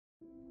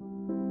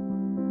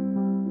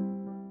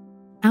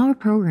Our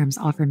programs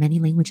offer many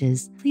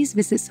languages. Please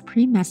visit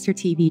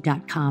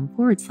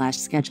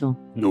suprememastertv.com/schedule.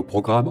 Nos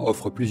programmes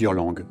offrent plusieurs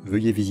langues.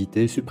 Veuillez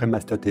visiter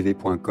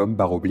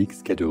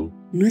suprememastertv.com/schedule.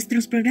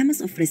 Nuestros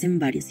programas ofrecen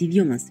varios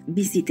idiomas.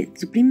 Visite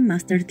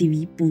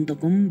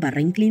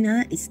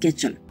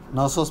suprememastertv.com/schedule.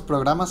 Nuestros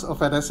programas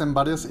ofrecen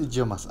varios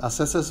idiomas.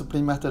 Acesse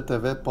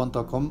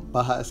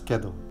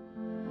suprememastertv.com/schedule.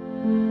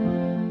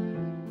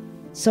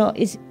 So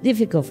it's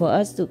difficult for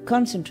us to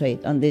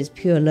concentrate on this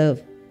pure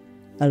love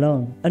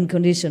alone,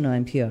 unconditional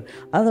and pure.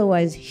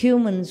 Otherwise,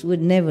 humans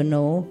would never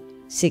know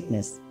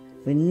sickness,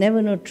 would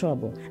never know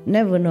trouble,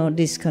 never know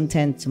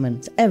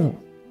discontentment, ever.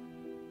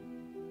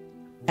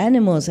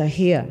 Animals are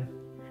here,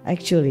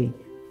 actually,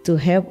 to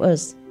help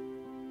us,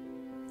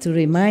 to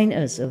remind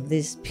us of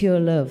this pure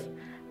love,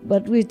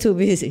 but we're too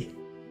busy.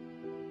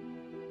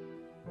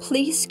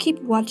 Please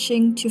keep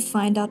watching to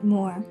find out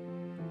more.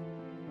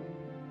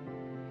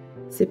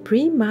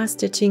 Supreme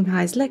Master Ching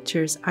Hai's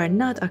lectures are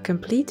not a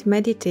complete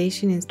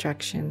meditation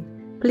instruction.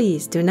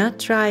 Please do not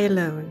try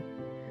alone.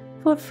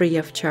 For free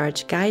of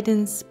charge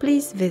guidance,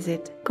 please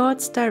visit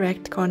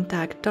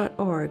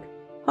godsdirectcontact.org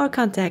or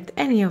contact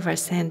any of our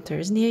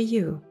centers near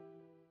you.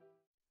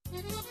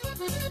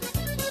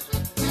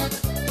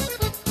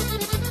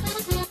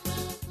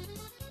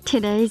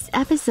 Today's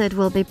episode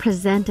will be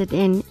presented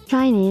in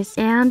Chinese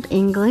and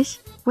English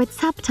with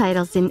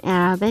subtitles in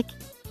Arabic,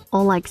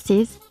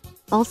 Olaxese,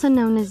 also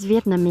known as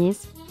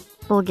Vietnamese,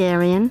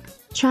 Bulgarian,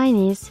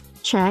 Chinese,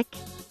 Czech,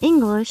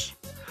 English,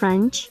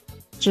 French,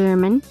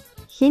 German,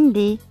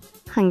 Hindi,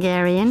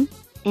 Hungarian,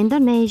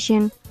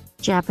 Indonesian,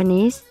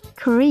 Japanese,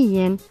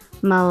 Korean,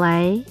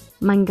 Malay,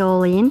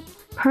 Mongolian,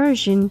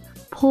 Persian,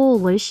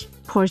 Polish,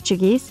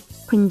 Portuguese,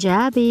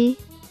 Punjabi,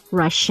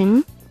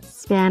 Russian,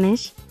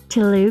 Spanish,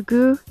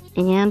 Telugu,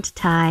 and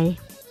Thai.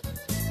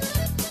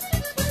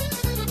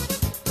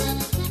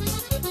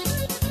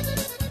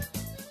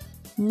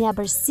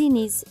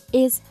 Nebersinis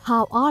is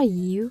how are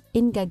you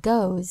in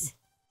Gagos.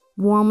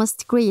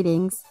 Warmest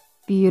greetings,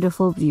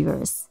 beautiful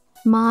viewers.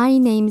 My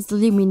name is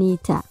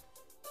Luminita.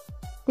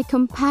 The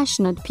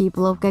compassionate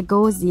people of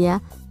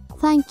Gagosiya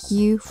thank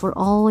you for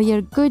all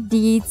your good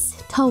deeds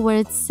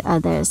towards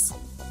others.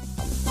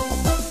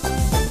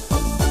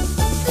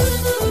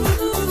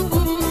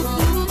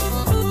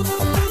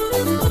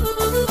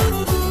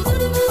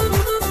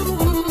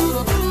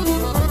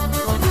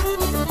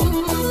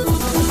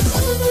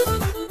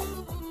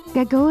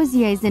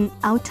 Gagosiya is an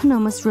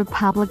autonomous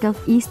republic of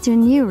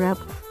Eastern Europe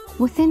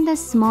within the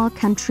small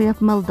country of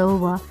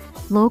Moldova,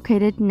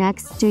 located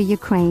next to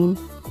Ukraine.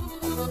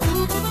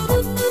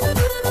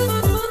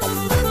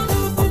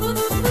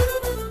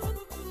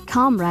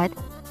 Comrade,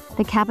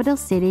 the capital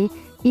city,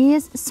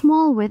 is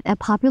small with a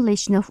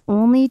population of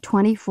only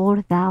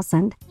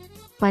 24,000,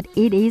 but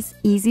it is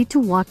easy to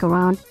walk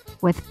around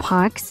with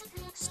parks,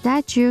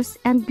 statues,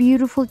 and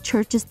beautiful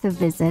churches to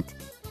visit,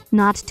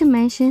 not to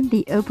mention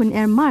the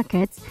open-air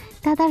markets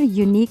that are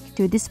unique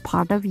to this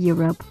part of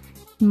Europe,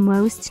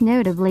 most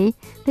notably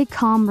the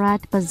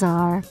Comrade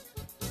Bazaar.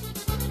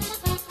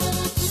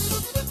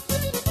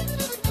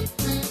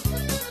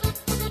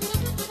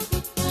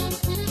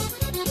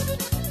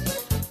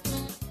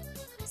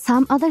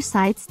 Some other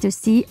sites to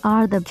see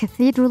are the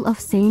Cathedral of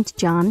St.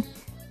 John,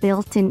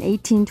 built in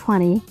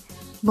 1820,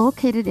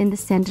 located in the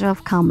center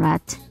of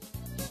Comrade.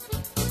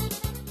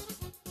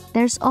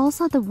 There's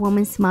also the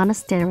Women's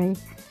Monastery,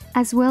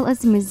 as well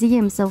as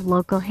museums of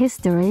local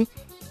history,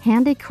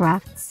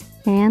 handicrafts,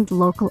 and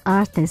local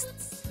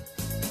artists.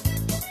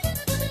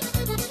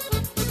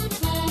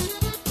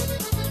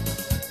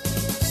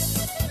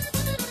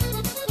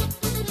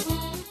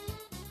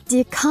 The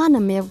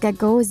economy of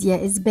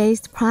Gagosiya is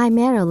based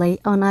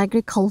primarily on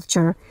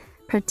agriculture,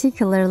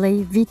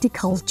 particularly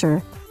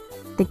viticulture,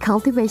 the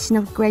cultivation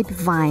of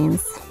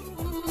grapevines.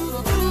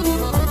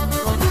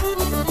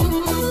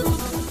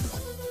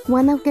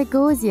 One of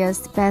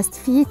Gagosiya's best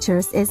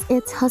features is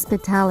its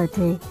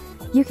hospitality.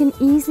 You can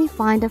easily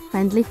find a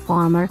friendly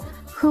farmer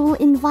who will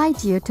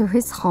invite you to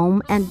his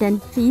home and then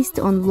feast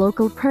on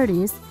local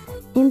produce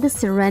in the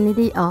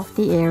serenity of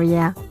the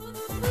area.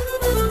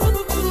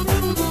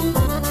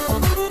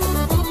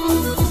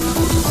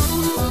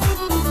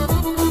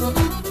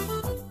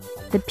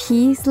 The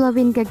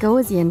peace-loving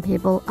Gagosian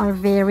people are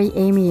very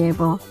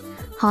amiable,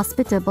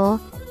 hospitable,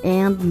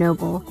 and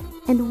noble,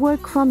 and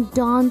work from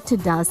dawn to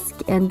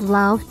dusk and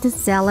love to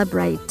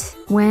celebrate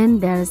when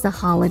there's a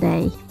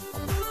holiday.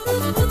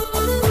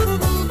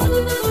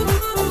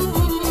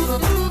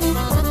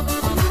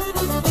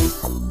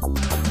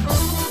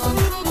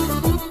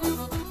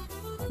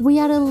 We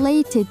are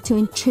elated to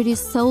introduce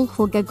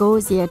soulful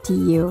Gagosiya to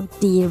you,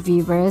 dear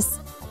viewers.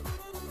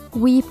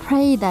 We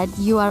pray that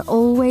you are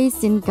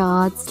always in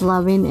God's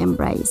loving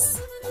embrace.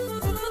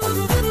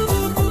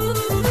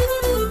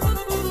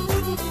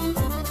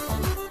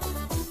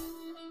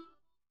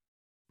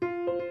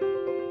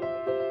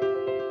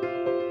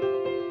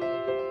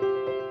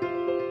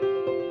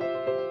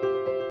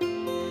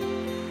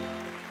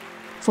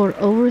 For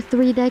over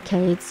 3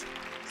 decades,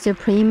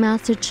 Supreme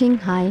Master Ching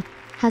Hai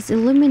has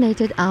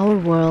illuminated our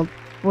world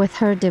with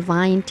her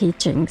divine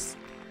teachings.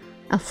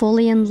 A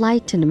fully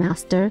enlightened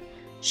master,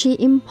 she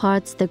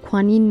imparts the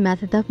Kuan Yin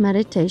method of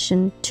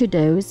meditation to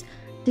those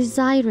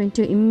desiring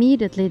to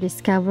immediately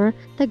discover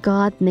the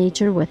God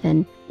nature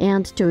within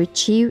and to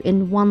achieve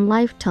in one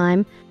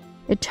lifetime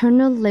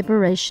eternal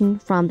liberation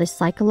from the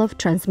cycle of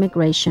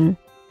transmigration.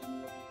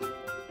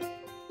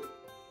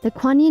 The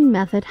Kuan Yin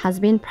method has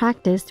been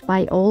practiced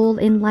by all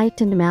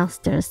enlightened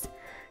masters,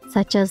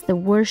 such as the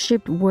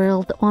worshipped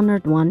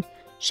world-honored one,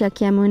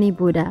 Shakyamuni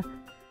Buddha,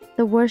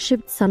 the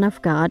worshipped Son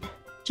of God,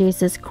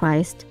 Jesus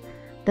Christ,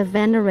 the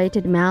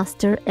venerated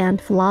master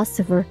and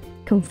philosopher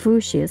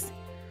Confucius,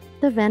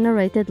 the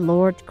venerated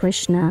Lord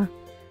Krishna,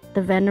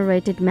 the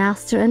venerated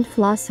master and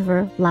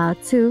philosopher Lao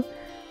Tzu,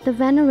 the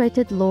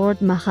venerated Lord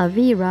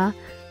Mahavira,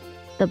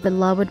 the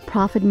beloved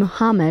Prophet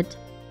Muhammad,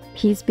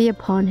 peace be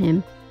upon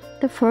him,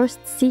 the first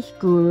Sikh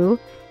Guru,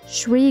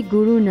 Sri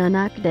Guru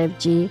Nanak Dev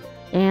Ji,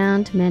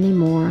 and many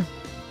more.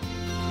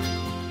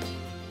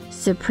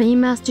 Supreme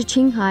Master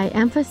Ching Hai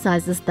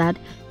emphasizes that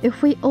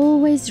if we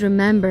always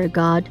remember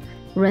God,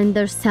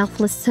 render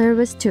selfless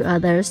service to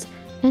others,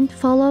 and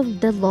follow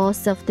the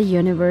laws of the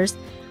universe,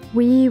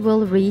 we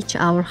will reach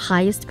our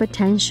highest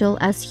potential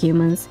as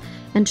humans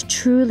and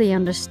truly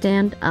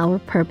understand our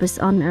purpose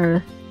on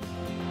earth.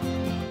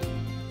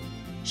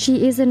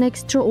 She is an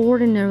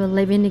extraordinary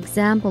living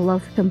example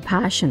of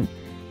compassion,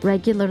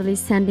 regularly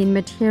sending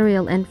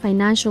material and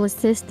financial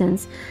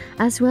assistance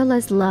as well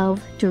as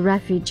love to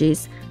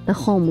refugees, the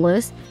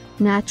homeless,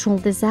 natural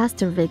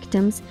disaster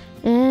victims,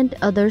 and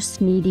others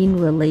needing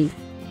relief.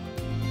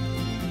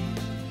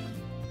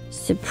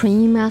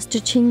 Supreme Master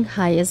Ching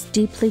Hai is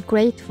deeply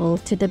grateful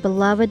to the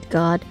beloved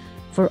God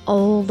for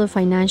all the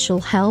financial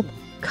help,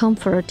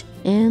 comfort,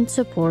 and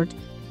support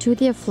to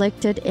the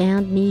afflicted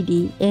and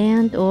needy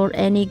and/or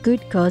any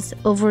good cause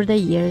over the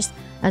years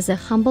as a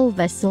humble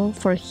vessel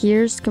for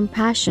Here's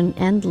compassion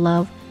and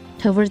love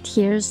toward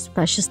Here's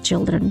precious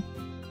children.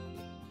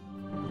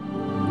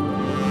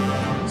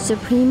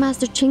 Supreme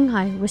Master Ching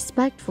Hai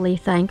respectfully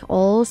thank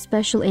all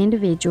special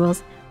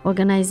individuals,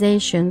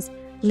 organizations,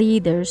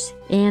 leaders,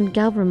 and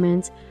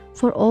governments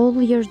for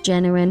all your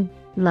genuine,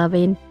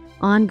 loving,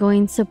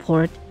 ongoing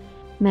support.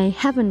 May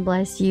heaven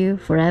bless you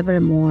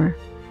forevermore.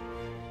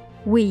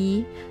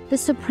 We, the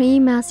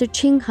Supreme Master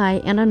Ching Hai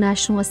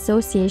International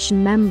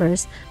Association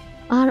members,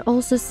 are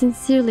also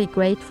sincerely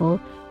grateful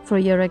for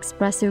your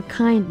expressive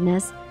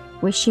kindness,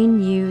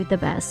 wishing you the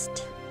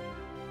best.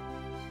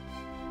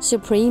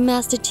 Supreme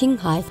Master Ching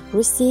Hai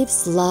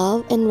receives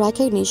love and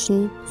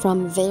recognition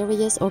from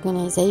various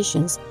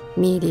organizations,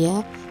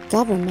 media,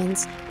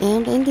 governments,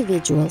 and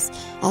individuals,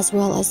 as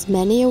well as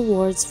many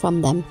awards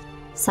from them,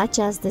 such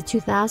as the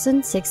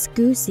 2006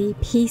 Gusi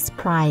Peace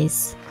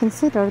Prize,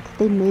 considered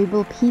the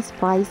Nobel Peace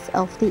Prize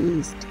of the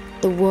East,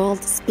 the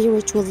World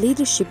Spiritual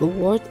Leadership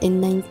Award in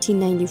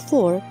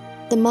 1994,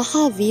 the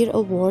Mahavir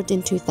Award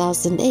in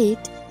 2008,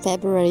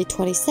 February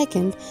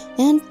 22nd,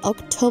 and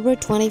October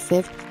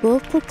 25th,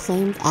 both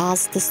proclaimed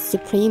as the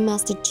Supreme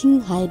Master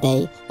Ching Hai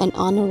Day, an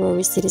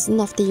honorary citizen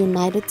of the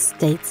United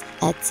States,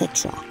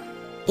 etc.,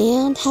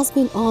 and has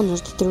been honored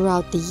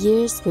throughout the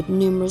years with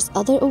numerous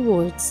other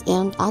awards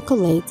and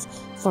accolades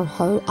for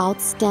her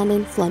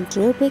outstanding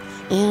philanthropic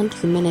and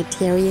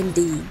humanitarian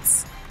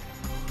deeds.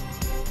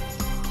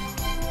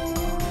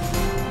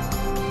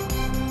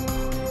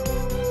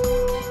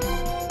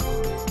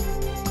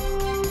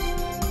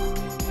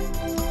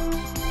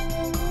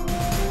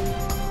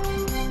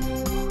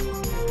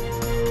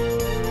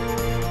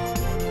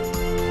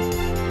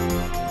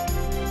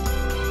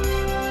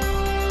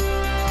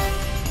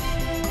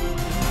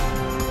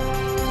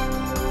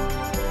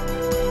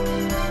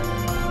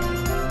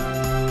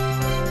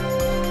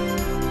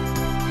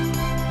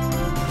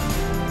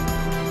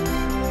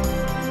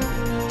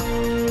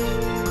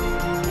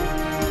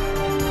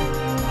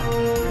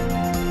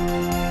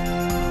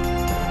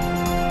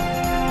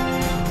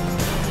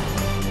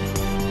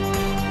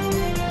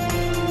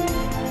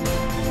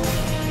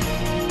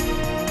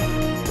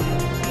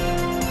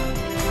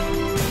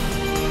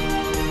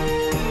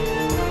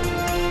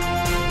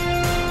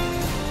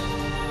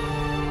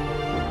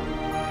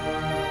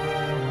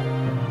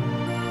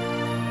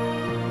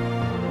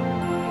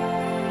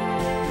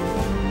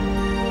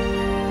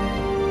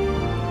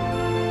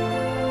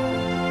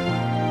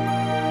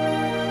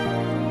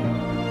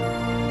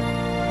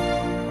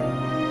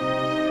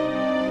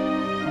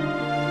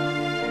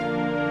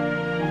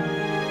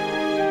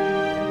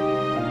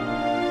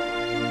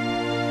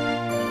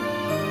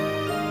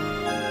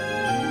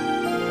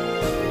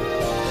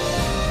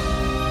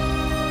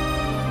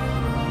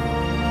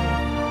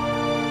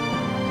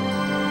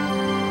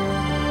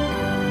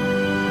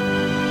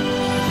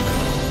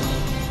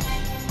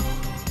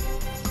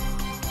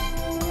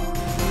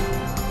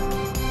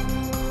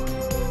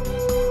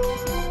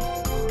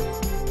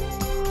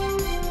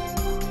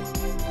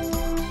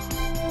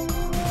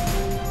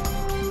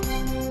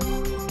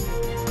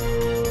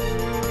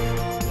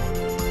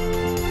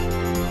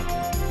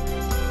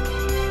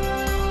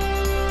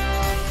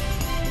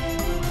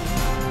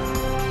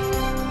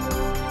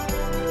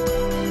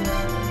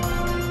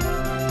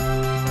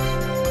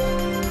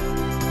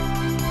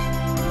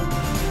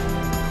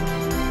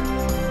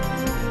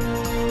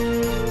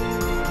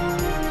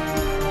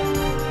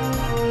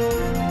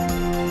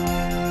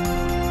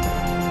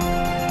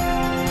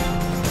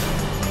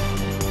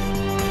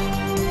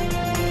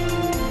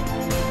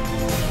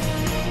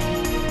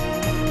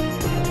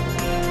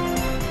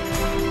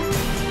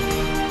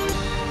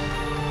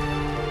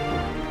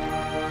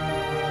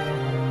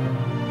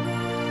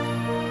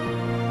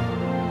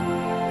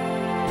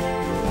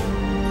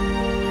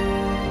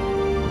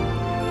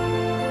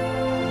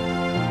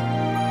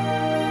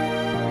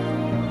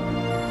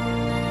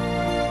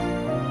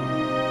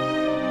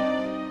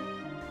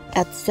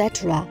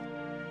 etc.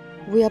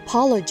 We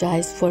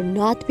apologize for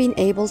not being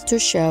able to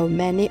show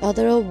many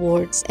other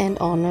awards and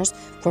honors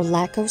for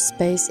lack of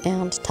space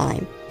and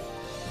time.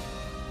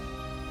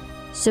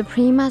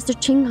 Supreme Master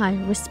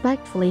Qinghai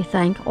respectfully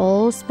thank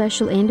all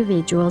special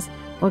individuals,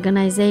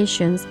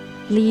 organizations,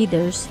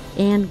 leaders,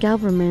 and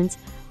governments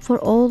for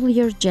all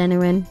your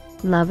genuine,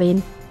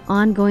 loving,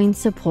 ongoing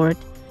support.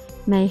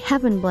 May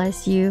heaven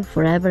bless you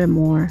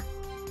forevermore.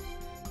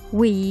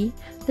 We,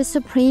 the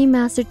Supreme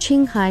Master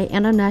Qinghai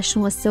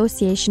International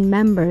Association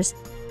members,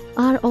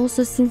 are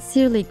also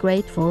sincerely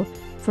grateful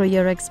for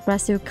your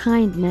expressive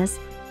kindness,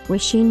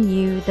 wishing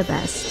you the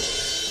best.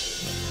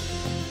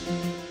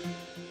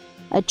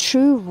 A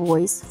true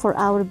voice for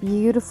our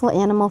beautiful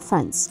animal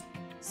friends,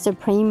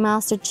 Supreme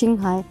Master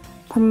Qinghai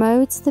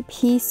promotes the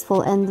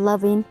peaceful and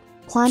loving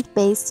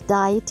plant-based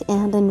diet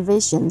and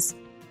envisions,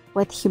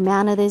 with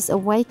humanity's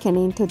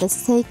awakening to the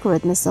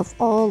sacredness of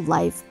all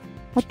life,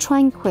 a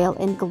tranquil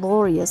and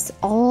glorious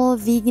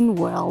all-vegan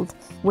world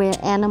where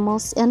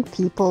animals and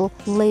people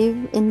live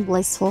in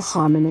blissful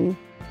harmony.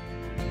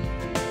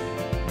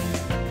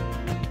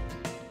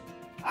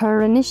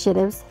 Her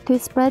initiatives to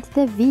spread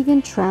the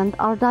vegan trend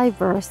are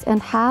diverse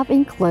and have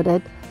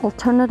included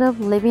alternative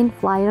living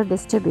flyer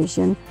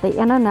distribution, the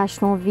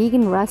international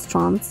vegan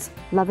restaurants,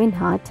 Loving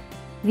Hut,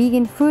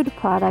 vegan food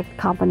product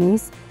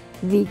companies,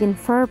 vegan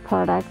fur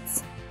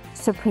products,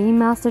 Supreme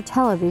Master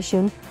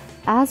Television,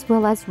 as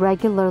well as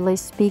regularly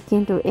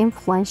speaking to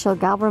influential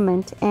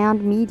government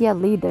and media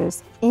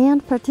leaders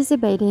and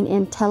participating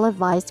in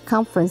televised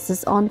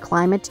conferences on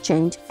climate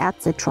change,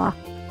 etc.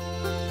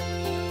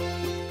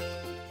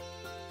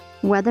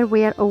 Whether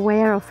we are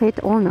aware of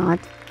it or not,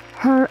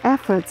 her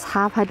efforts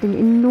have had an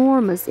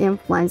enormous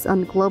influence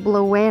on global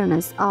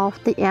awareness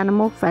of the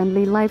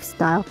animal-friendly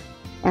lifestyle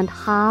and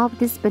how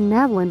this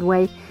benevolent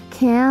way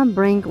can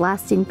bring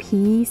lasting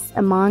peace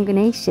among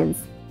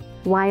nations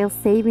while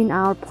saving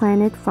our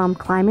planet from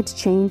climate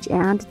change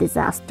and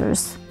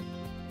disasters.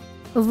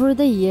 Over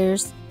the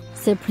years,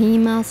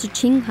 Supreme Master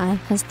Qinghai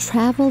has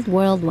traveled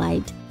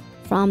worldwide,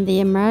 from the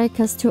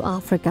Americas to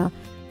Africa,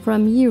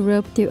 from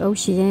Europe to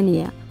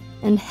Oceania,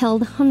 and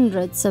held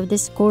hundreds of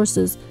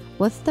discourses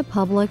with the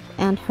public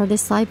and her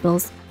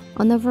disciples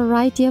on a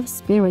variety of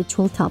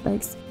spiritual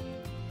topics.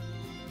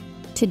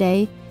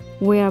 Today,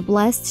 we are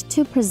blessed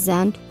to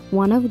present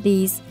one of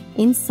these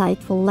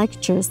insightful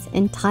lectures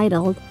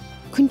entitled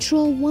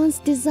Control One's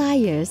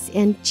Desires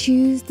and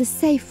Choose the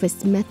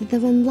Safest Method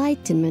of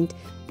Enlightenment,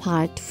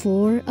 Part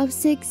 4 of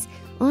 6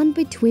 on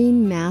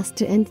Between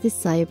Master and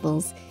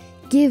Disciples,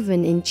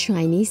 given in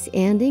Chinese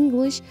and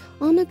English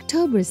on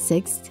October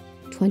 6,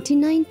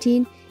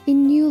 2019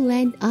 in New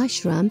Land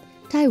Ashram,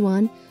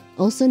 Taiwan,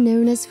 also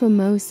known as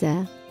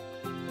Formosa.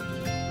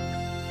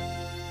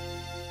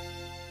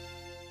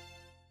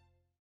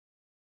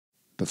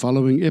 The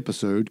following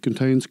episode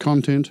contains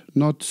content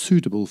not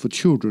suitable for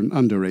children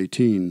under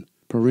 18.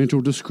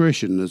 Parental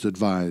discretion is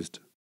advised.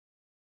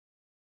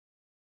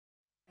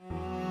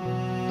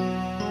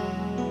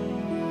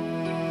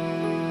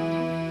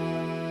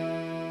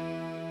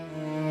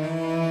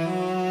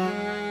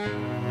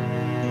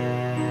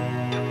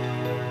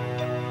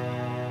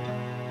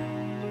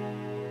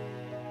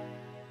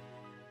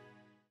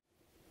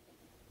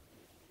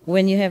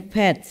 When you have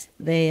pets,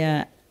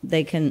 they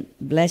can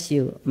bless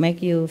you,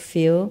 make you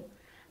feel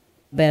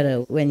better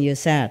when you're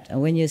sad.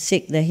 And when you're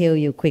sick, they heal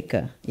you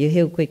quicker. You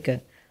heal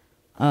quicker.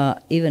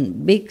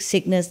 Even big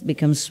sickness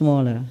becomes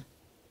smaller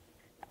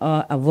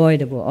or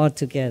avoidable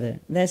altogether.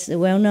 That's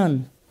well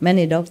known.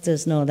 Many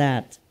doctors know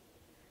that.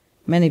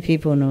 Many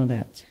people know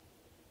that.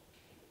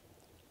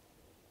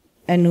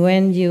 And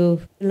when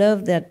you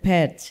love that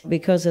pet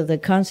because of the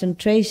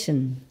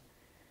concentration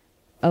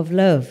of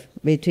love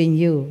between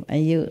you,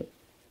 and you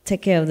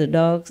take care of the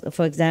dogs,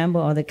 for example,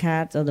 or the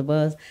cats or the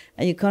birds,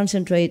 and you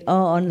concentrate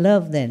all on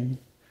love then.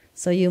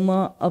 So you're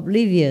more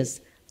oblivious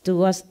to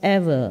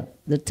whatever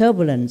the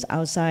turbulence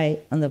outside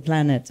on the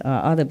planet or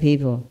other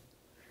people.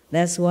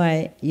 That's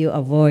why you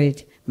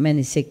avoid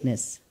many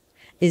sickness.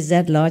 Is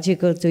that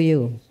logical to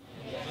you?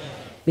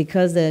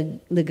 Because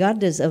the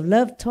goddess of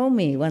love told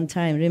me one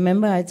time,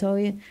 remember I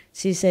told you?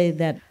 She said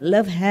that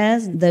love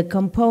has the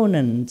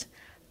component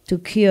to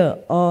cure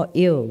all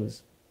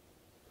ills.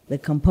 The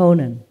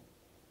component.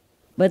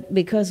 But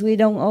because we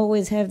don't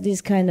always have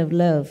this kind of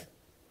love,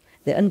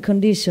 the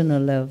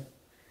unconditional love,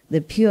 the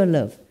pure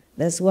love,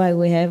 that's why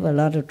we have a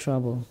lot of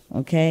trouble,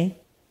 okay?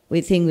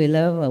 We think we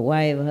love a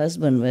wife, a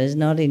husband, but it's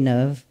not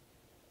enough.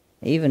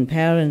 Even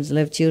parents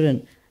love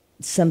children,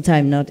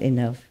 sometimes not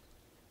enough.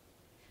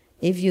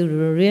 If you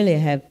really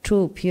have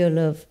true pure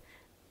love,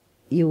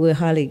 you will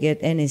hardly get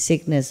any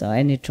sickness or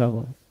any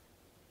trouble.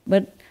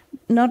 But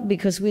not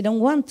because we don't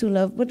want to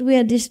love, but we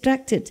are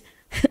distracted.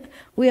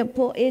 We are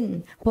pulled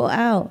in, pulled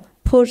out,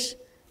 pushed,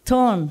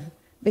 torn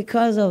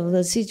because of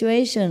the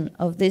situation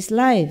of this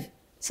life.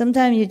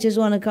 Sometimes you just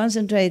want to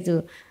concentrate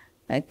to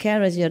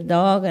caress your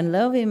dog and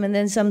love him, and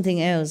then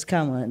something else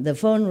comes. The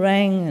phone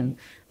rang,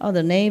 or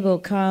the neighbor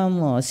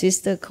come, or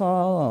sister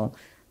call, or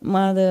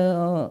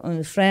mother,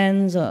 or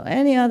friends, or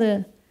any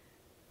other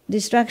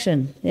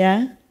distraction,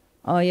 yeah?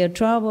 Or your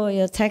trouble,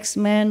 your tax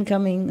man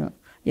coming,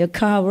 your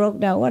car broke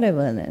down,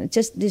 whatever.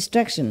 Just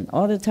distraction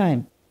all the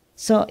time.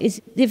 So it's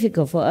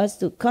difficult for us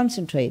to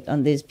concentrate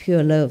on this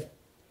pure love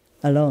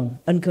alone,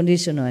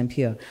 unconditional and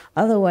pure.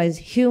 Otherwise,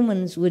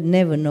 humans would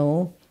never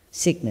know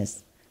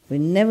sickness. We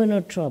never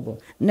know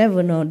trouble,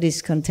 never know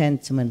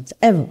discontentment,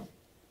 ever.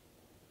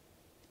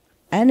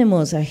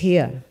 Animals are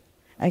here,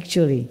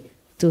 actually,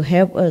 to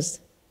help us,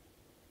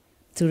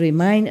 to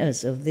remind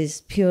us of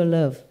this pure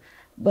love.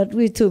 But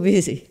we're too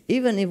busy.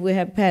 Even if we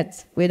have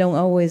pets, we don't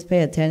always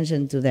pay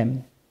attention to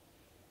them.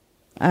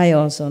 I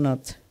also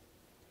not.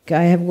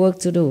 I have work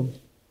to do.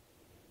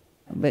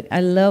 But I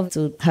love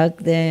to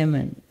hug them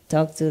and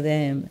talk to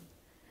them,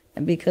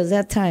 and because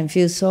that time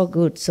feels so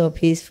good, so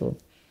peaceful.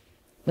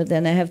 But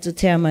then I have to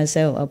tear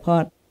myself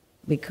apart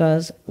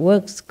because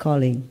work's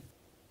calling,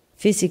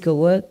 physical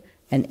work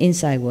and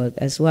inside work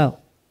as well.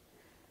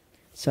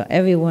 So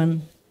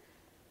everyone,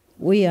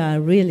 we are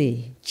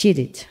really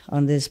cheated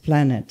on this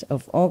planet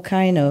of all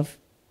kind of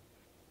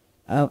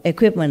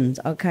equipment,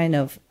 all kind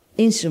of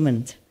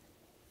instrument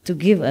to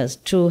give us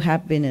true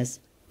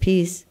happiness,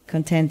 peace,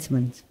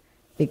 contentment,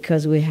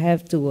 because we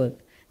have to work.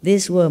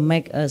 This work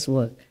makes us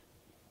work.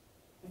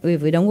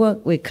 If we don't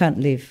work, we can't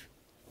live.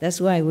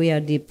 That's why we are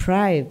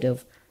deprived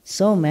of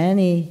so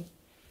many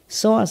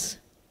sources,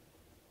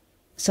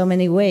 so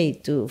many ways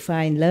to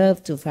find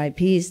love, to find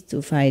peace,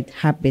 to find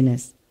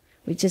happiness.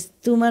 We just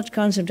too much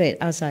concentrate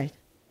outside.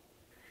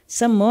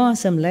 Some more,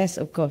 some less,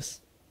 of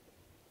course.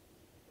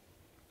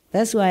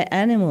 That's why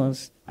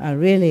animals are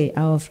really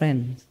our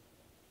friends.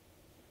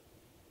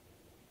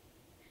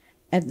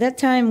 At that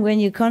time when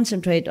you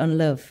concentrate on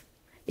love,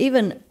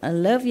 even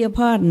love your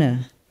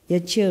partner, your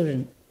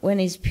children, when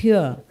it's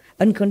pure,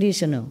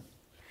 unconditional,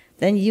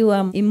 then you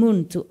are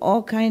immune to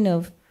all kind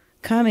of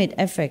karmic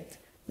effect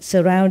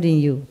surrounding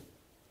you.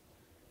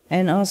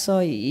 And also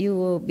you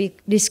will be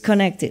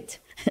disconnected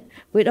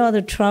with all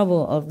the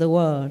trouble of the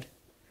world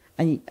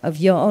and of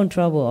your own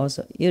trouble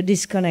also. You're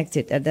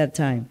disconnected at that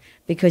time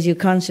because you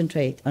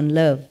concentrate on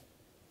love.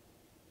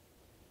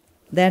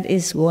 That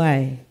is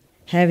why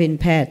having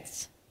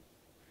pets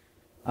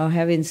or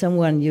having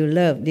someone you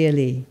love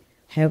dearly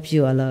helps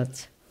you a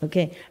lot.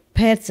 Okay?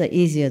 Pets are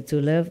easier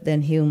to love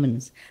than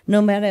humans.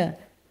 No matter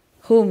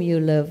whom you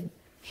love,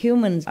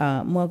 humans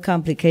are more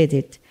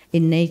complicated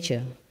in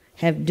nature,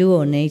 have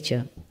dual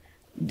nature.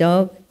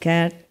 Dog,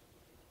 cat,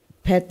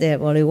 pet, they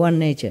have only one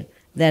nature.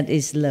 That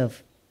is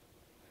love.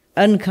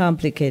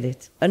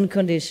 Uncomplicated,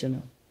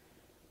 unconditional.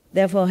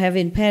 Therefore,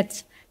 having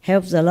pets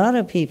helps a lot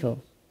of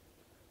people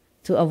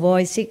to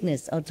avoid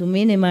sickness or to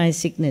minimize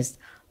sickness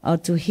or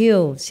to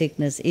heal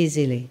sickness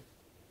easily.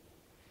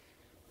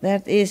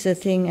 That is the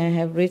thing I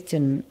have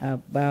written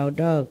about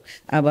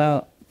dogs,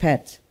 about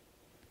pets.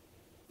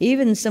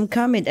 Even some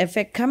karmic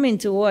effect coming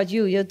towards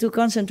you, you're too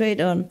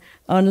concentrate on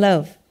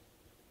love.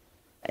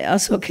 It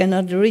also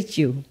cannot reach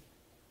you,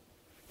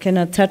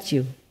 cannot touch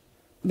you,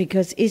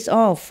 because it's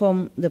all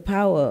from the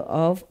power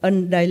of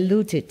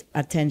undiluted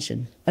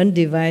attention,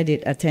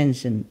 undivided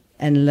attention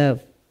and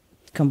love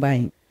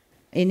combined.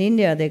 In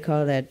India, they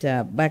call that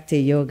bhakti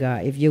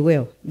yoga, if you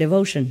will,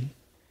 devotion.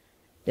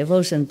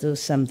 Devotion to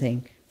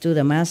something, to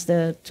the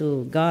master,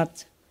 to God,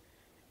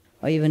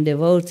 or even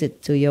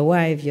devoted to your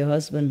wife, your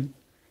husband,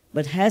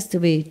 but has to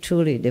be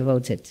truly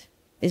devoted.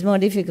 It's more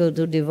difficult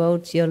to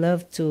devote your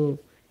love to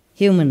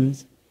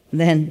humans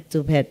than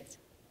to pets.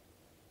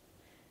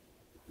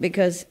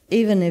 Because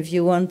even if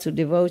you want to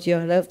devote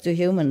your love to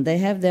humans, they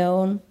have their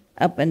own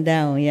up and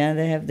down, yeah?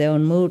 They have their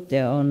own mood,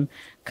 their own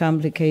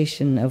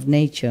complication of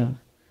nature.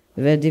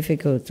 Very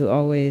difficult to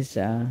always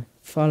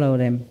follow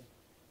them,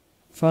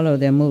 follow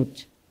their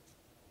mood.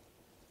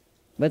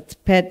 But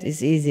pet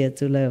is easier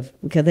to love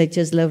because they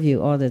just love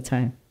you all the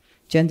time,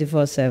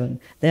 24/7.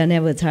 They are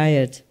never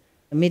tired.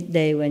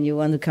 Midday when you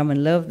want to come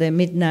and love them,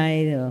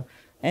 midnight or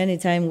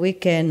anytime,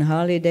 weekend,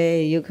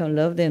 holiday, you come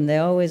love them.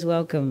 They're always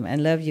welcome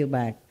and love you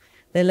back.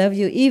 They love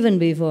you even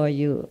before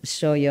you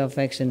show your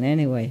affection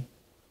anyway.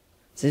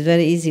 So it's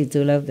very easy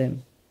to love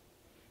them.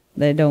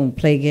 They don't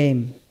play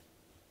game.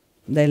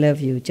 They love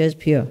you, just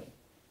pure.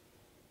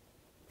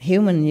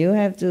 Human, you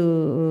have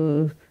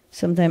to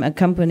sometimes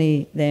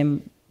accompany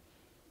them,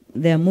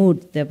 their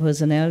mood, their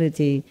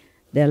personality,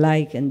 their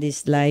like and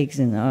dislikes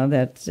and all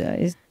that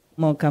is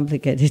more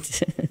complicated.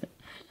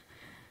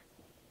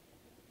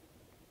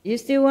 You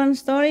still want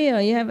story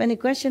or you have any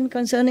question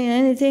concerning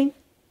anything?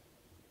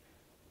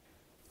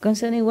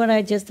 Concerning what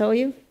I just told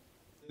you?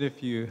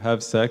 If you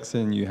have sex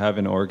and you have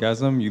an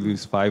orgasm, you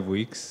lose 5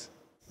 weeks.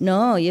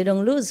 No, you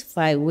don't lose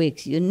 5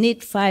 weeks. You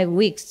need 5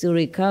 weeks to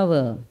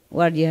recover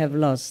what you have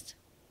lost.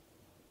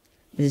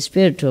 The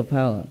spiritual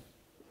power.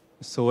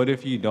 So what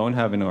if you don't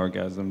have an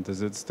orgasm?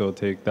 Does it still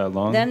take that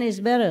long? Then it's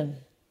better.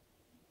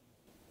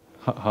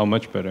 How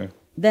much better?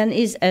 Then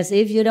it's as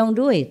if you don't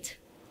do it.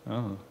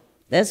 Oh.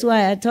 That's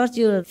why I taught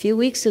you a few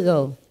weeks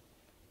ago.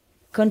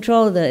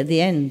 Control the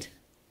end.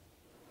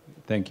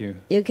 Thank you.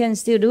 You can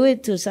still do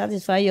it to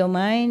satisfy your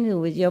mind,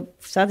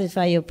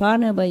 satisfy your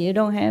partner, but you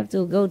don't have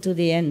to go to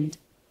the end.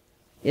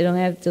 You don't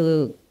have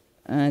to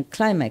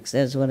climax,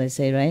 that's what I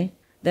say, right?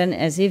 Then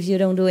as if you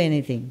don't do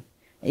anything,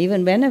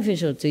 even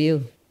beneficial to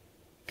you.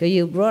 Because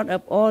you brought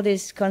up all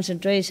this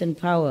concentration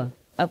power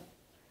up,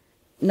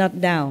 not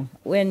down.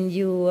 When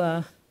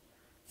you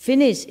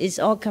finish, it's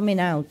all coming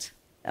out.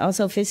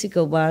 Also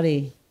physical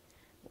body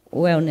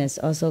wellness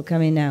also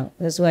coming out.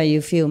 That's why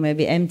you feel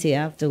maybe empty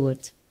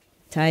afterwards,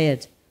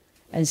 tired,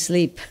 and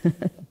sleep.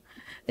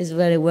 It's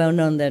very well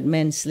known that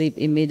men sleep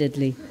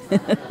immediately,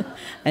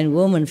 and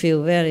women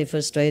feel very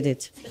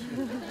frustrated.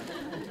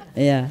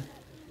 Yeah.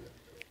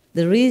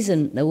 The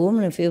reason the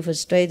women feel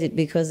frustrated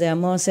because they are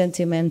more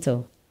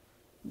sentimental.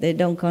 They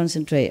don't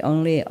concentrate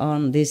only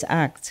on this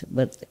act,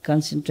 but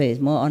concentrate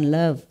more on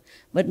love.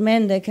 But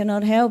men, they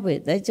cannot help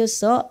it. They're just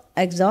so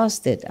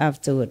exhausted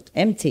afterward,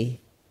 empty.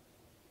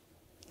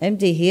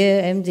 Empty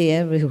here, empty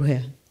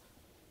everywhere.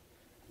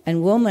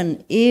 And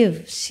woman,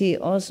 if she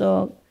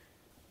also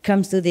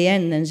comes to the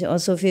end and she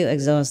also feels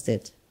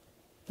exhausted,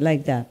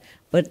 like that.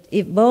 But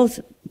if both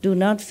do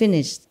not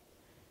finish,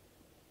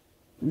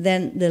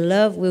 then the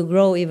love will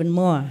grow even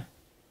more.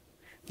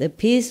 The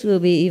peace will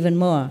be even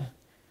more.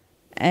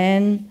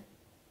 And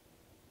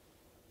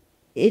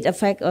it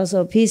affects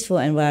also a peaceful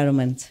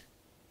environment.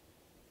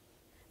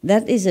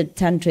 That is a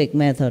tantric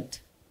method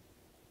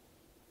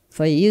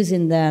for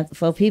using that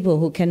for people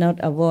who cannot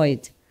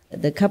avoid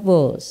the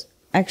couple's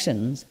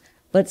actions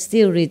but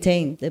still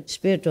retain the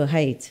spiritual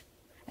height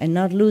and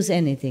not lose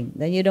anything.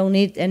 Then you don't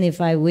need any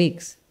 5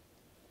 weeks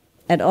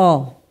at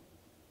all.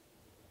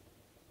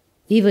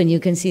 Even you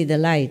can see the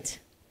light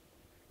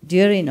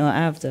during or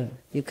after.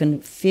 You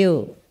can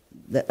feel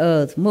the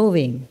earth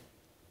moving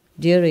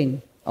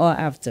during or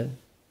after.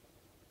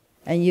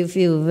 And you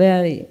feel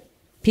very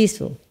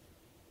peaceful.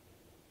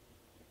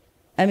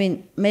 I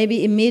mean,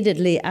 maybe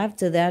immediately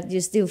after that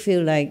you still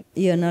feel like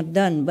you're not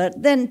done,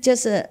 but then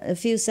just a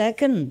few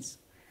seconds,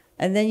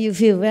 and then you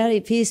feel very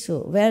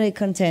peaceful, very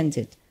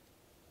contented,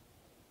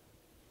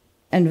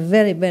 and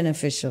very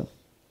beneficial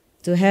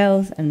to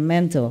health and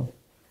mental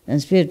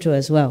and spiritual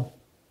as well.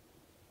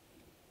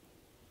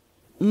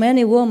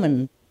 Many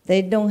women,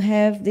 they don't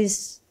have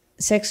this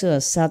sexual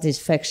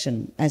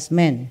satisfaction as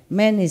men.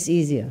 Men is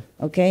easier,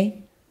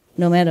 okay?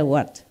 No matter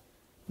what,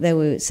 they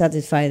will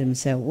satisfy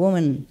themselves.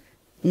 Women,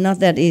 not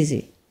that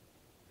easy.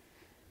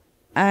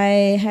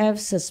 I have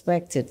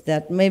suspected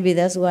that maybe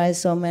that's why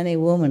so many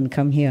women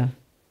come here,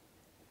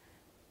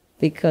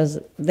 because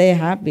they're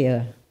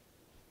happier,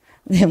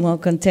 they're more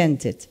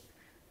contented,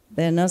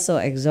 they're not so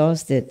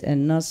exhausted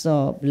and not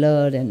so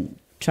blurred and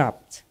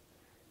trapped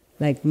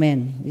like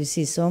men. You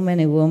see so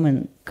many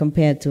women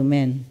compared to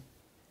men.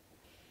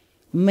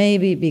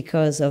 Maybe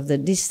because of the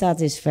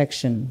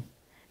dissatisfaction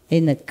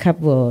in a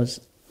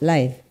couple's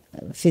life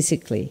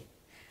physically.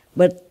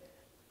 But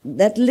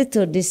that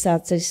little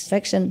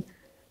dissatisfaction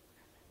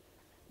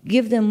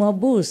give them more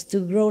boost to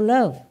grow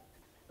love.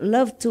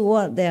 Love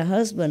toward their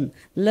husband,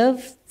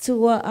 love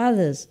toward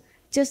others.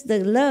 Just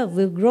the love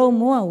will grow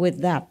more with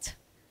that.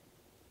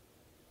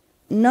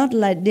 Not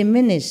like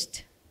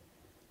diminished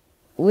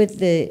with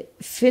the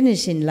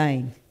finishing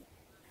line.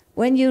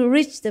 When you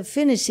reach the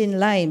finishing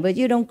line but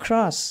you don't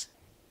cross,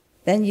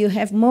 then you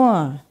have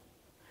more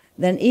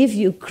than if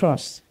you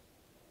cross.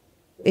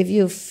 If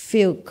you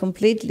feel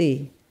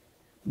completely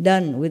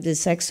done with the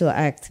sexual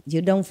act,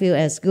 you don't feel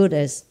as good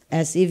as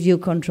if you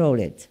control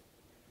it.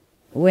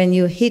 When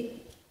you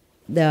hit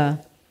the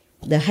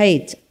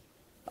height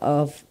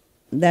of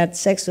that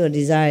sexual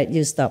desire,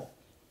 you stop.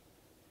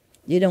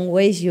 You don't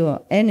waste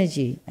your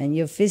energy and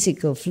your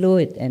physical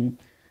fluid and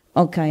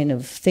all kind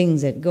of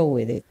things that go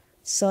with it.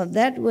 So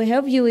that will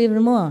help you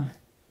even more.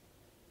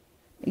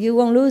 You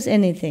won't lose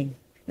anything.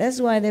 That's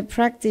why they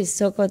practice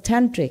so-called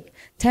tantric.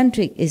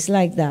 Tantric is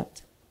like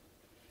that.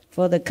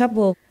 For the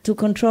couple to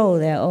control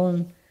their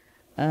own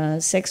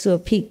sexual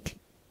peak.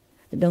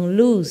 They don't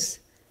lose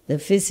the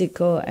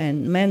physical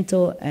and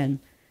mental and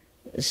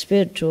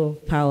spiritual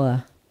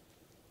power.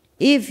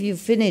 If you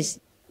finish,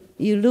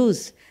 you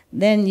lose,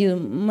 then you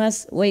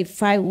must wait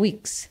 5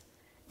 weeks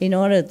in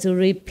order to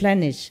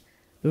replenish,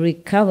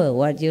 recover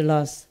what you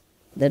lost,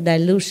 the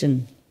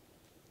dilution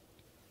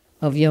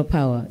of your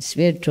power,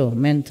 spiritual,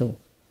 mental,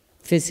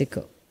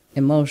 physical,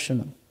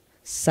 emotional,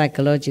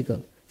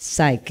 psychological,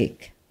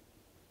 psychic.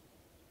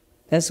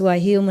 That's why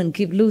humans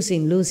keep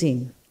losing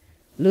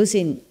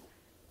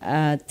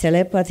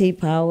telepathy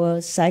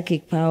power,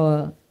 psychic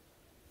power,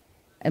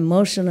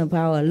 emotional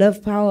power,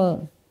 love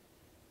power,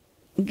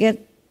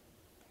 get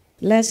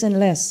less and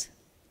less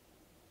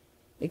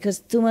because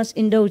too much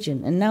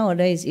indulgence. And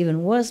nowadays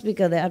even worse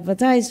because they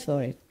advertise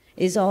for it.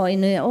 It's all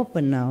in the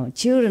open now.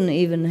 Children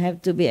even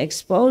have to be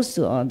exposed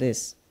to all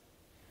this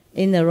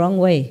in the wrong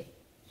way.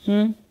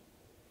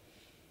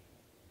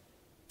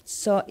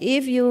 So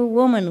if you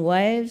woman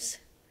wives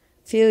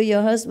feel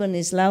your husband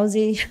is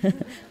lousy,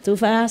 too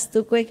fast,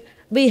 too quick,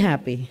 be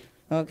happy,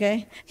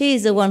 okay? He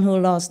is the one who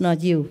lost,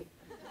 not you.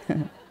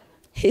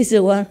 He's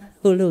the one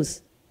who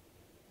lose.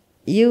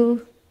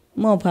 You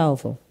more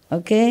powerful,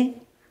 okay?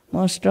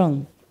 More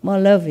strong, more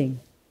loving.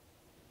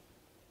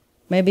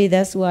 Maybe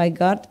that's why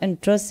God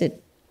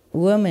entrusted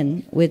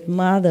woman with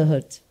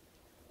motherhood,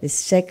 the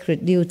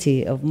sacred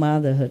duty of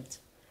motherhood.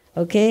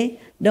 Okay?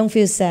 Don't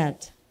feel sad.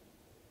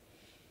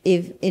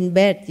 If in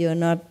bed you're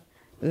not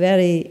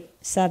very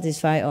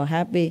satisfied or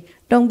happy,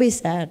 don't be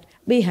sad.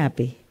 Be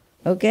happy.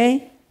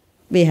 Okay?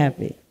 Be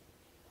happy.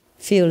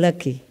 Feel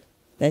lucky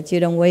that you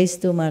don't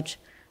waste too much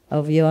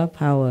of your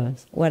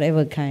powers,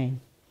 whatever kind.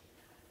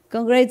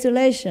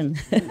 Congratulations.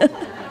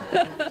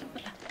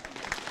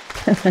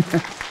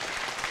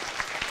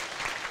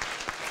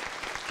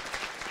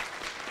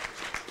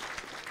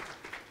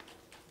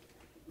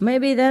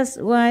 Maybe that's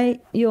why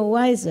you're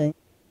wiser.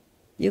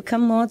 You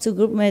come more to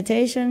group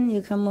meditation,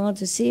 you come more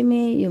to see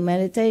me, you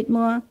meditate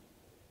more,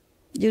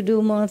 you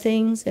do more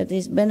things that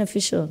is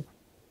beneficial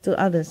to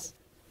others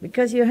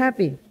because you're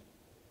happy.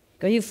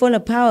 Because you're full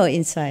of power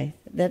inside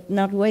that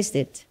not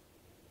wasted.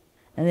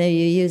 And then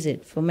you use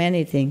it for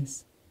many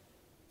things.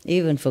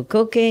 Even for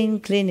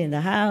cooking, cleaning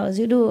the house,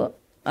 you do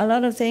a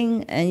lot of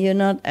things and you're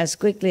not as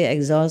quickly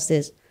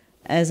exhausted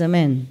as a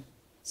man.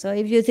 So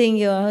if you think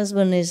your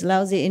husband is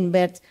lousy in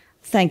bed,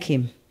 thank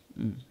him.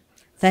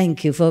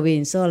 Thank you for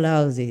being so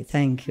lousy.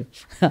 Thank you.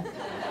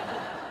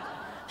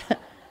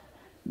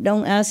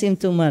 Don't ask him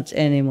too much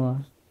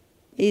anymore.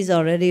 He's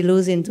already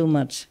losing too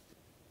much.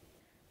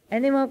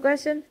 Any more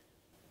questions?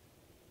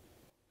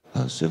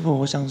 师父，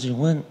我想请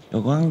问，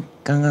有关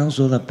刚刚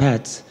说的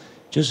pets，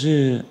 就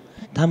是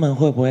他们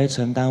会不会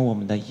承担我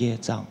们的业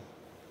障？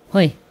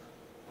会。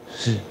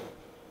是。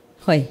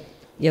会，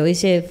有一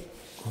些。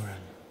果然。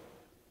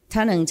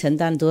他能承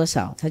担多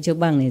少，他就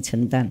帮你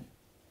承担。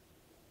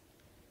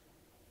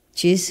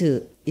即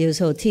使有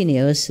时候替你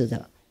而死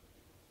的，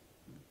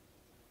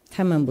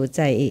他们不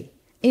在意，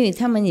因为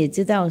他们也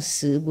知道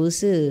死不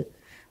是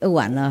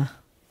晚了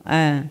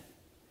啊，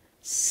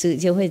死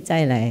就会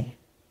再来。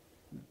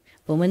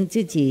我们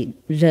自己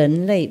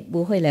人类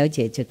不会了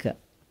解这个，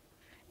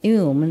因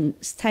为我们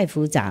太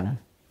复杂了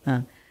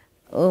啊。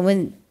我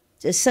们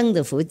生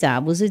的复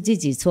杂不是自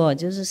己错，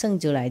就是生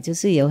出来就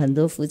是有很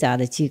多复杂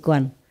的器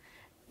官，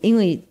因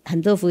为很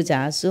多复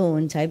杂，所以我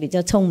们才比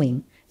较聪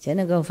明，才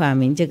能够发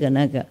明这个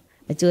那个，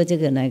做这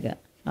个那个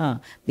啊，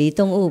比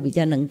动物比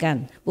较能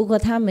干。不过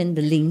他们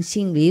的灵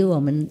性比我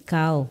们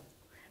高，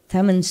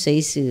他们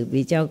随时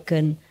比较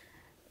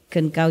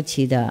跟高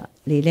级的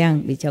力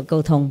量比较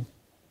沟通。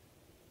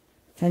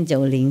他们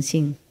有灵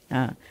性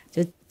啊，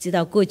就知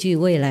道过去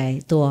未来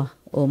多，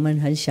我们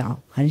很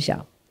小很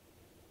小，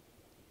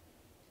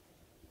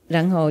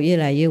然后越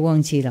来越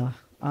忘记了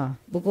啊。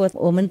不过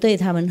我们对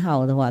他们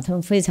好的话，他们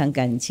非常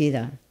感激的，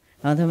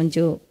然后他们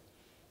就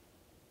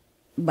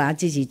把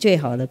自己最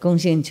好的贡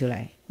献出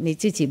来。你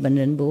自己本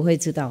人不会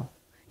知道，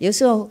有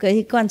时候可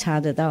以观察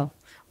得到，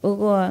不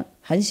过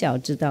很少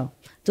知道。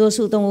多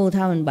数动物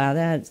他们把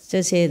它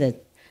这些的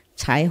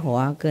才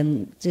华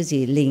跟自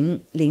己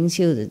灵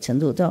修的程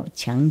度都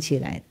强起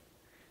来，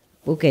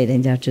不给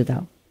人家知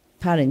道，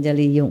怕人家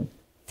利用。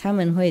他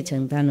们会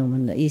承担我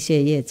们的一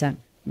些业障，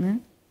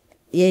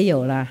也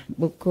有啦，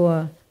不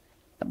过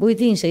不一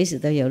定随时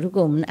都有。如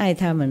果我们爱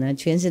他们呢，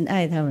全身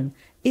爱他们，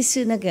一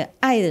是那个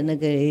爱的那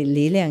个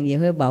力量也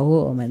会保护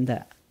我们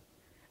的。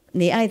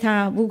你爱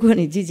他，不过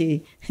你自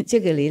己这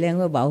个力量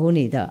会保护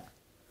你的，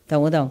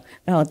懂不懂？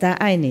然后他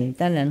爱你，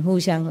当然互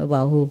相会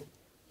保护。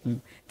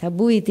他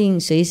不一定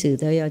随时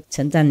都要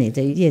承担你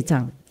的业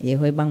障，也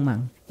会帮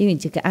忙，因为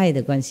这个爱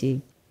的关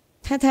系。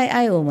他太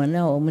爱我们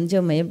了，我们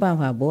就没办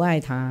法不爱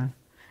他，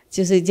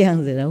就是这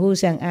样子的，互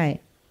相爱，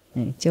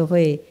就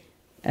会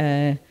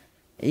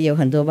有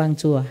很多帮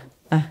助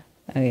啊。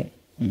OK，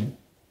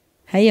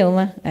 还有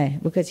吗？哎，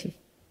不客气。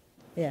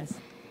Yes.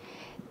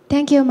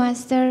 Thank you,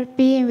 Master,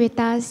 being with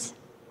us.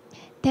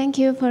 Thank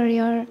you for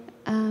your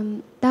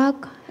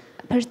dog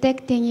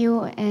protecting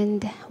you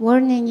and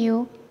warning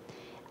you.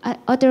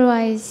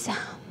 Otherwise,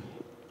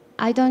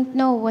 I don't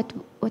know what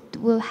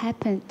will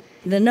happen.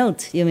 The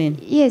note, you mean?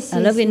 Yes.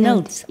 Loving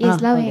notes.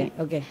 Yes, loving.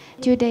 Okay.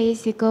 2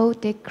 days ago,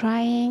 the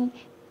crying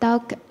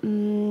dog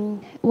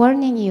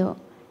warning you,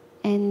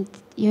 and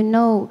you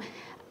know,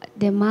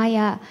 the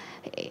Maya,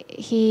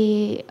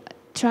 he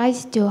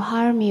tries to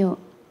harm you.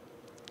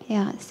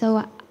 Yeah.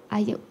 So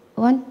I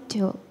want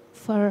to,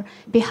 for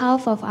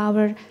behalf of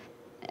our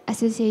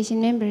association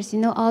members,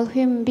 all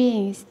human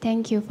beings,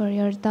 thank you for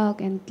your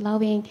dog and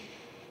loving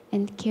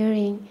and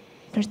caring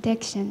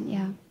protection.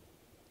 Yeah.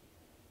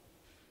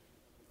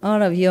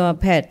 All of your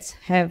pets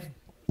have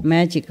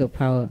magical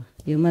power.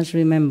 You must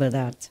remember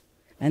that.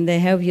 And they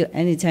help you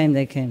anytime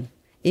they can.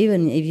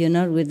 Even if you're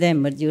not with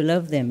them, but you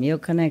love them, you're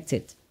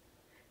connected.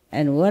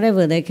 And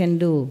whatever they can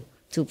do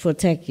to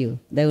protect you,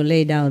 they will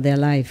lay down their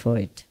life for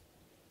it.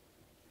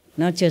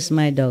 Not just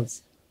my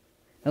dogs.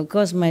 Of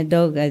course, my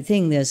dog, I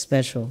think they're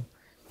special.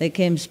 They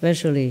came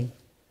specially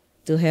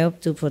to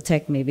help to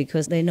protect me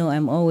because they know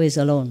I'm always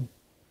alone.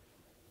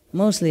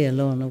 Mostly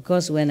alone. Of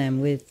course, when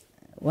I'm with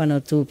 1 or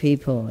 2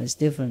 people, it's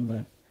different,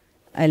 but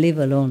I live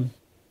alone.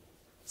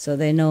 So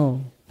they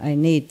know I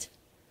need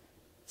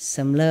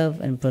some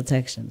love and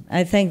protection.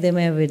 I thank them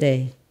every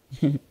day.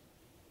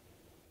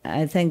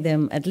 I thank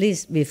them at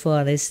least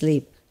before they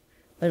sleep.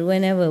 But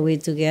whenever we're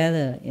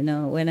together,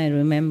 when I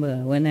remember,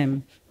 when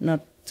I'm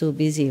not too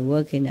busy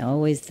working, I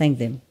always thank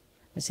them.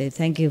 I say,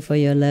 thank you for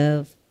your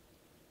love,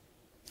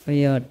 for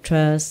your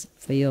trust,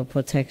 for your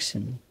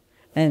protection.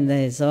 And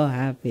they're so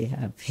happy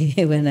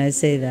when I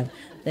say that.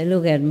 They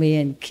look at me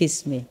and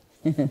kiss me.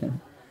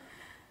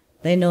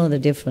 They know the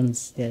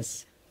difference,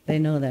 yes. They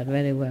know that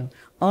very well.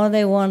 All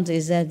they want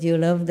is that you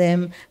love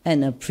them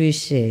and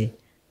appreciate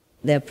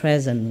their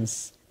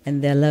presence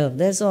and their love.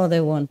 That's all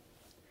they want.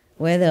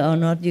 Whether or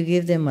not you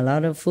give them a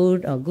lot of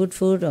food or good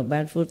food or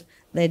bad food,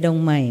 they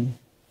don't mind.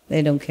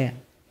 They don't care.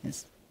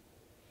 Yes.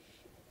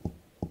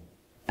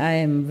 I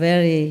am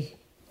very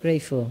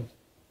grateful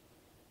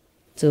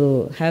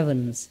to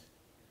heavens.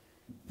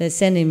 They're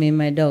sending me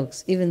my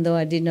dogs, even though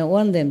I did not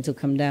want them to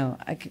come down.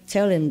 I could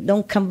tell them,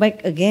 don't come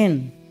back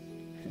again.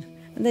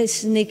 And they're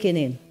sneaking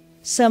in.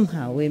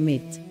 Somehow we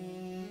meet.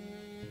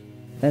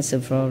 That's the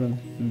problem.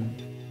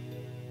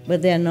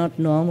 But they're not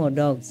normal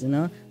dogs,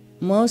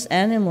 Most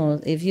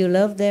animals, if you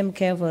love them,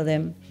 care for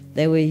them,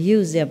 they will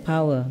use their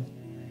power,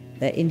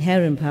 their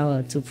inherent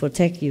power, to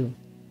protect you.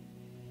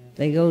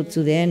 They go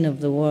to the end of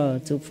the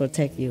world to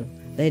protect you.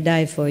 They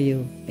die for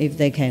you if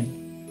they can.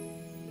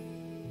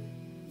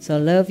 So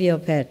love your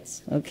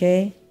pets,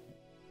 okay?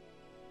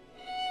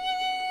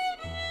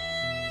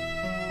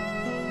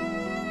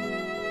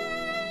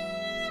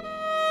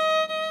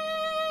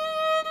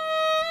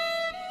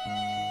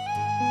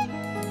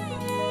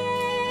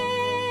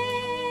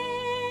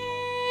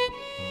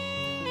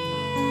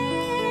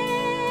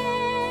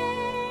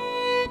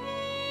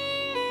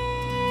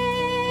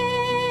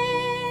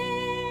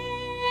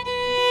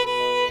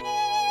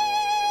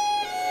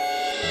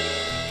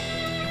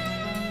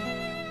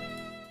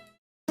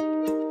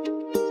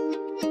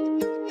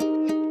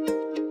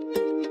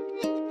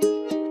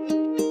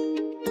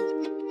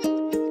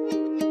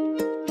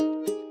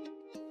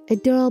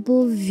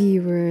 Adorable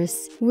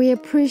viewers, we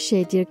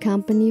appreciate your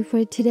company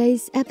for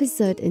today's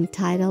episode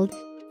entitled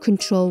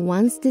Control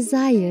One's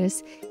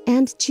Desires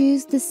and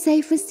Choose the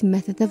Safest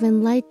Method of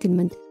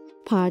Enlightenment,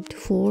 Part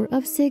 4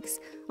 of 6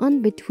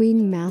 on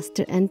Between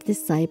Master and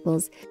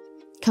Disciples.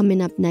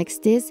 Coming up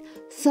next is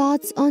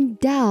Thoughts on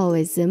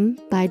Taoism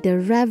by the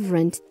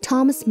Reverend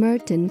Thomas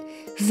Merton,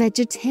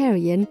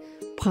 Vegetarian,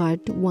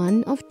 Part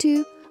 1 of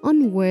 2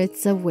 on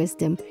Words of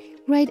Wisdom,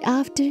 right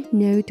after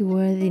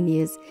Noteworthy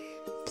News.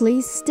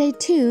 Please stay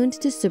tuned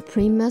to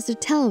Supreme Master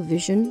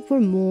Television for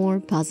more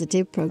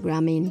positive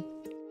programming.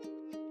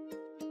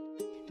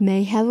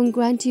 May heaven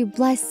grant you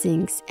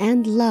blessings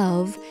and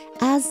love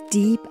as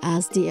deep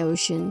as the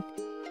ocean.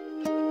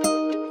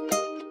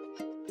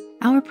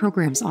 Our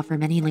programs offer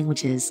many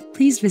languages.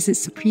 Please visit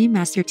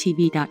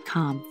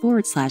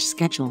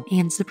suprememastertv.com/schedule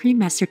and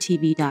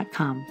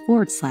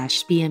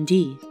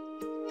suprememastertv.com/BMD.